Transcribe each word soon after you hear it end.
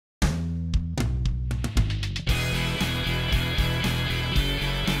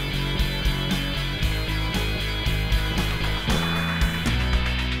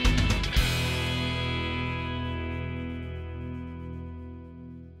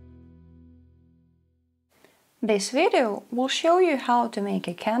This video will show you how to make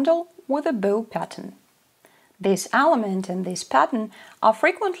a candle with a bow pattern. This element and this pattern are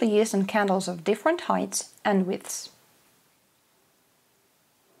frequently used in candles of different heights and widths.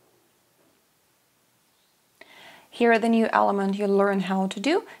 Here the new element you'll learn how to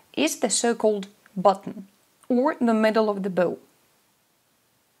do is the so-called button, or the middle of the bow.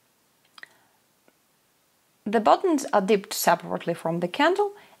 The buttons are dipped separately from the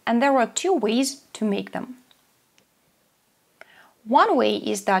candle, and there are two ways to make them. One way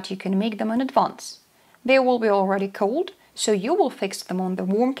is that you can make them in advance. They will be already cold, so you will fix them on the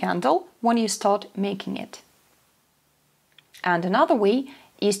warm candle when you start making it. And another way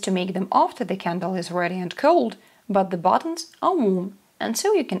is to make them after the candle is ready and cold, but the buttons are warm, and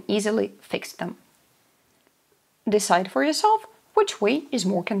so you can easily fix them. Decide for yourself which way is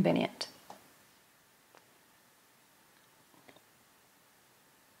more convenient.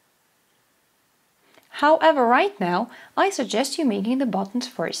 However, right now, I suggest you making the buttons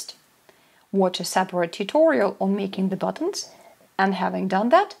first. Watch a separate tutorial on making the buttons, and having done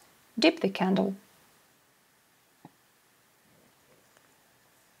that, dip the candle.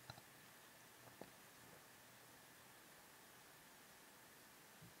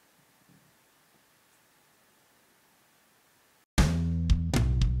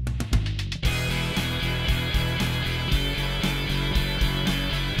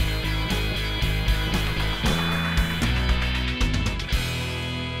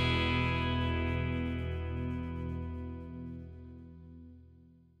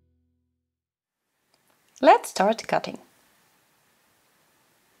 Let's start cutting.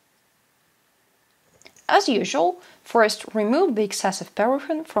 As usual, first remove the excessive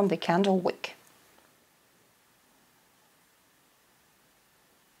paraffin from the candle wick.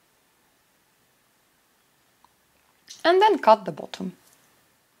 And then cut the bottom.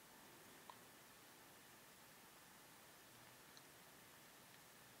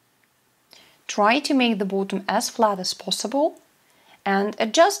 Try to make the bottom as flat as possible, and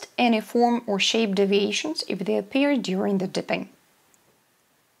adjust any form or shape deviations if they appear during the dipping.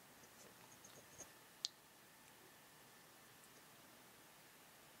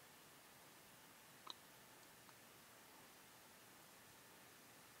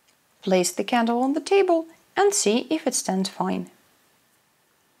 Place the candle on the table and see if it stands fine.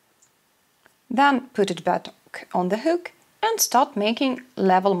 Then put it back on the hook and start making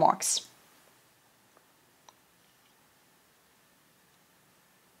level marks.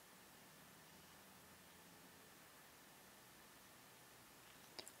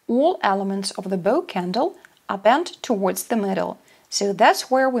 All elements of the bow candle are bent towards the middle, so that's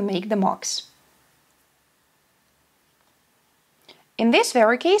where we make the marks. In this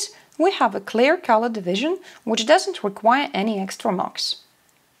very case, we have a clear color division which doesn't require any extra marks.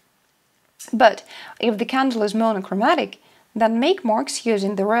 But if the candle is monochromatic, then make marks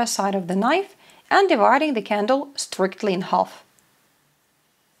using the rear side of the knife and dividing the candle strictly in half.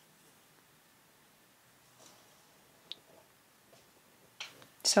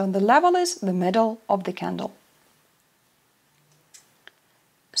 So the level is the middle of the candle.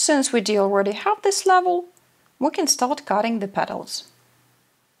 Since we do already have this level, we can start cutting the petals.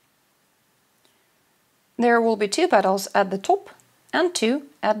 There will be 2 petals at the top and 2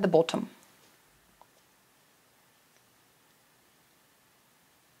 at the bottom.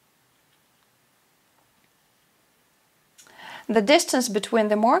 The distance between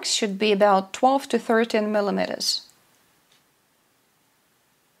the marks should be about 12 to 13 millimeters.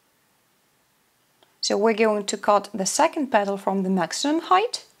 So we're going to cut the second petal from the maximum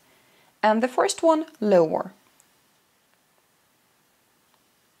height and the first one lower.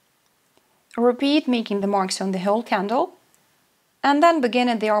 Repeat making the marks on the whole candle and then begin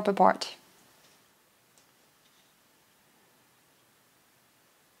at the upper part.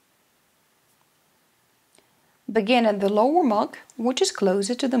 Begin at the lower mark, which is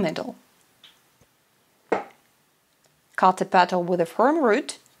closer to the middle. Cut a petal with a firm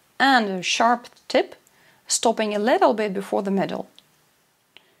root and a sharp tip, stopping a little bit before the middle.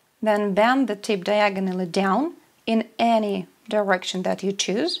 Then bend the tip diagonally down in any direction that you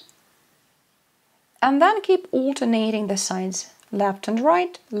choose. And then keep alternating the sides, left and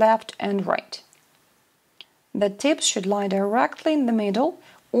right, left and right. The tips should lie directly in the middle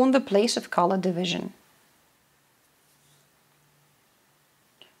on the place of color division.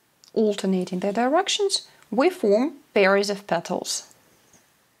 Alternating the directions, we form pairs of petals.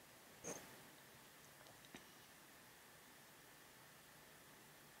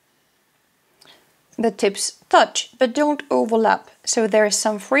 The tips touch but don't overlap, so there is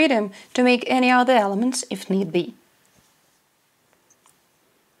some freedom to make any other elements if need be.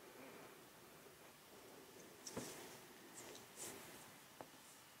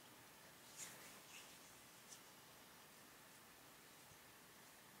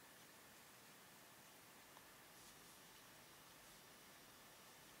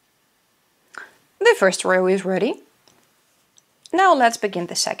 The first row is ready. Now let's begin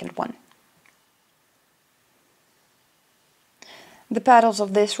the second one. The petals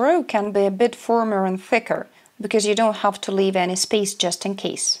of this row can be a bit firmer and thicker, because you don't have to leave any space just in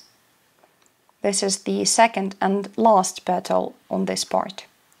case. This is the second and last petal on this part.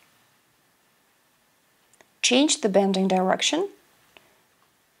 Change the bending direction.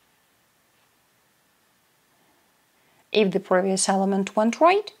 If the previous element went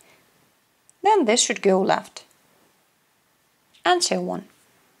right, then this should go left, and so on.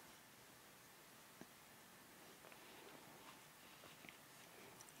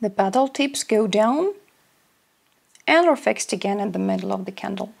 The petal tips go down and are fixed again in the middle of the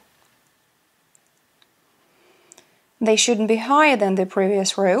candle. They shouldn't be higher than the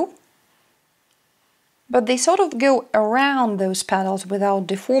previous row, but they sort of go around those petals without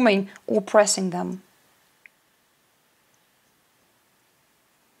deforming or pressing them.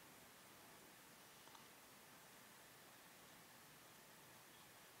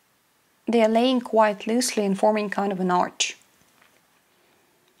 They are laying quite loosely and forming kind of an arch.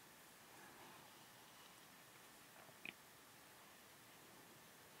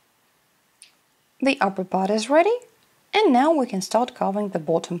 The upper part is ready, and now we can start carving the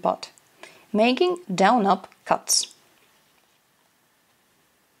bottom part, making down-up cuts.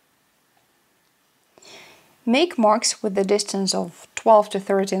 Make marks with the distance of 12 to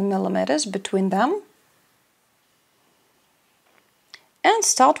 13 millimeters between them, and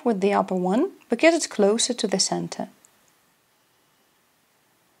start with the upper one because it's closer to the center.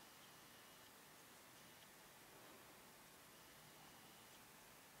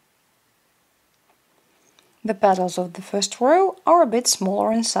 The petals of the first row are a bit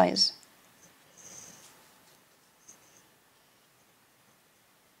smaller in size.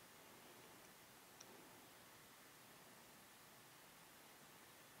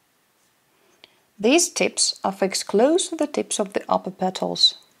 These tips are fixed close to the tips of the upper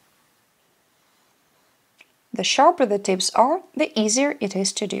petals. The sharper the tips are, the easier it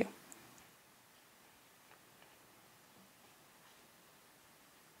is to do.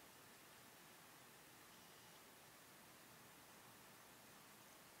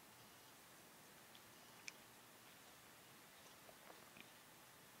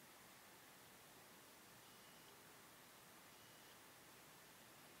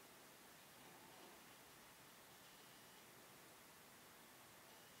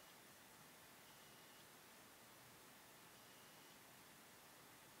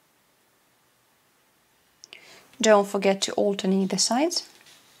 Don't forget to alternate the sides.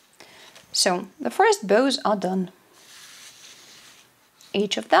 So, the first bows are done.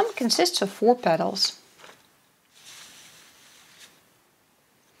 Each of them consists of 4 petals.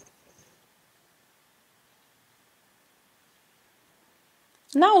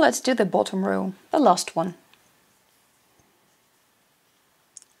 Now let's do the bottom row, the last one.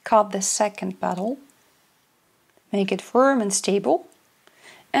 Cut the second petal, make it firm and stable,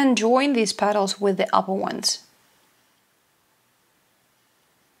 and join these petals with the upper ones.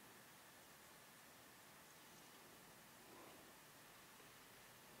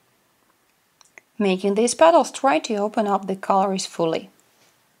 Making these petals, try to open up the colors fully.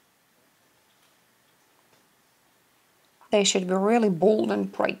 They should be really bold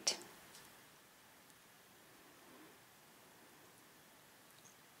and bright.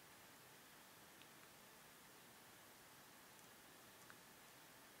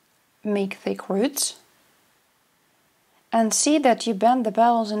 Make thick roots. And see that you bend the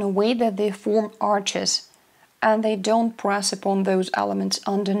petals in a way that they form arches and they don't press upon those elements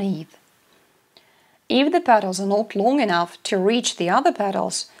underneath. If the petals are not long enough to reach the other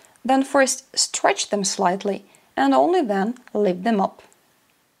petals, then first stretch them slightly and only then lift them up.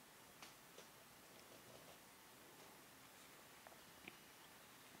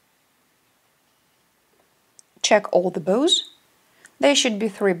 Check all the bows. There should be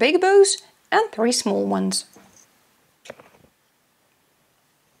 3 big bows and 3 small ones.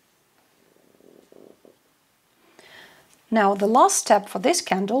 Now the last step for this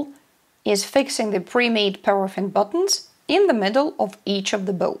candle is fixing the pre-made paraffin buttons in the middle of each of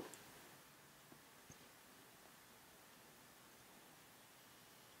the bow.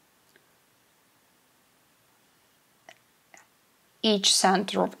 Each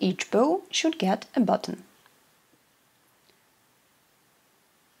center of each bow should get a button.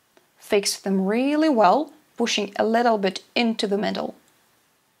 Fix them really well, pushing a little bit into the middle.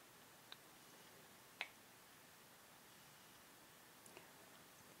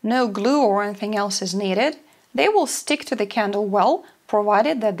 No glue or anything else is needed. They will stick to the candle well,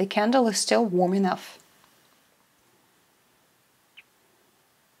 provided that the candle is still warm enough.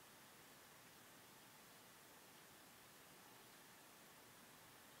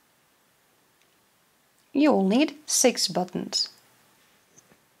 you will need 6 buttons.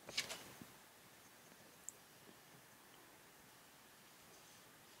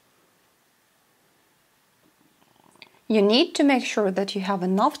 You need to make sure that you have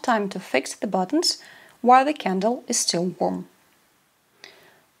enough time to fix the buttons while the candle is still warm.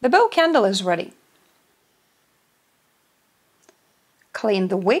 The bow candle is ready. Clean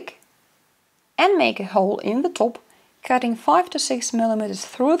the wick and make a hole in the top, cutting 5 to 6 mm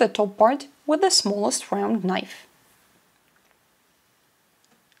through the top part with the smallest round knife.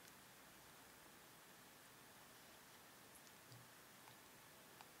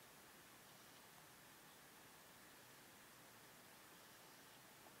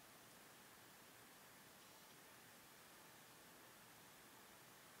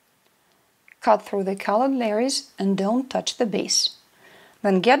 Cut through the colored layers and don't touch the base.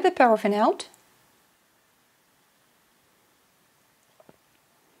 Then get the paraffin out .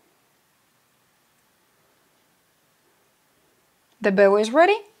 The bow is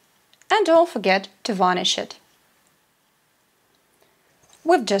ready, and don't forget to varnish it.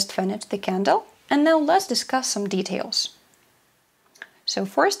 We've just finished the candle, and now let's discuss some details. So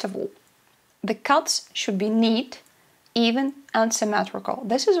first of all, the cuts should be neat, even and symmetrical.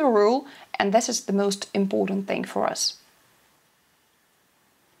 This is a rule, and this is the most important thing for us.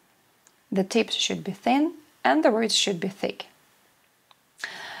 The tips should be thin and the roots should be thick.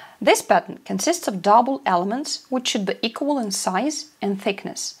 This pattern consists of double elements which should be equal in size and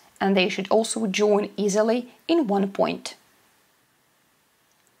thickness, and they should also join easily in one point.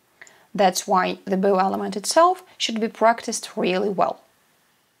 That's why the bow element itself should be practiced really well.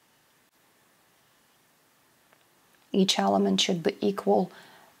 Each element should be equal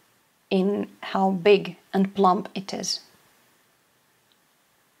in how big and plump it is.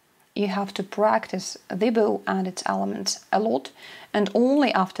 You have to practice the bow and its elements a lot, and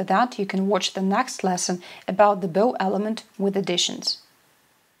only after that you can watch the next lesson about the bow element with additions.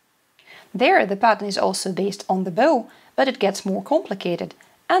 There, the pattern is also based on the bow, but it gets more complicated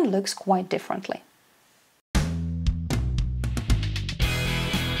and looks quite differently.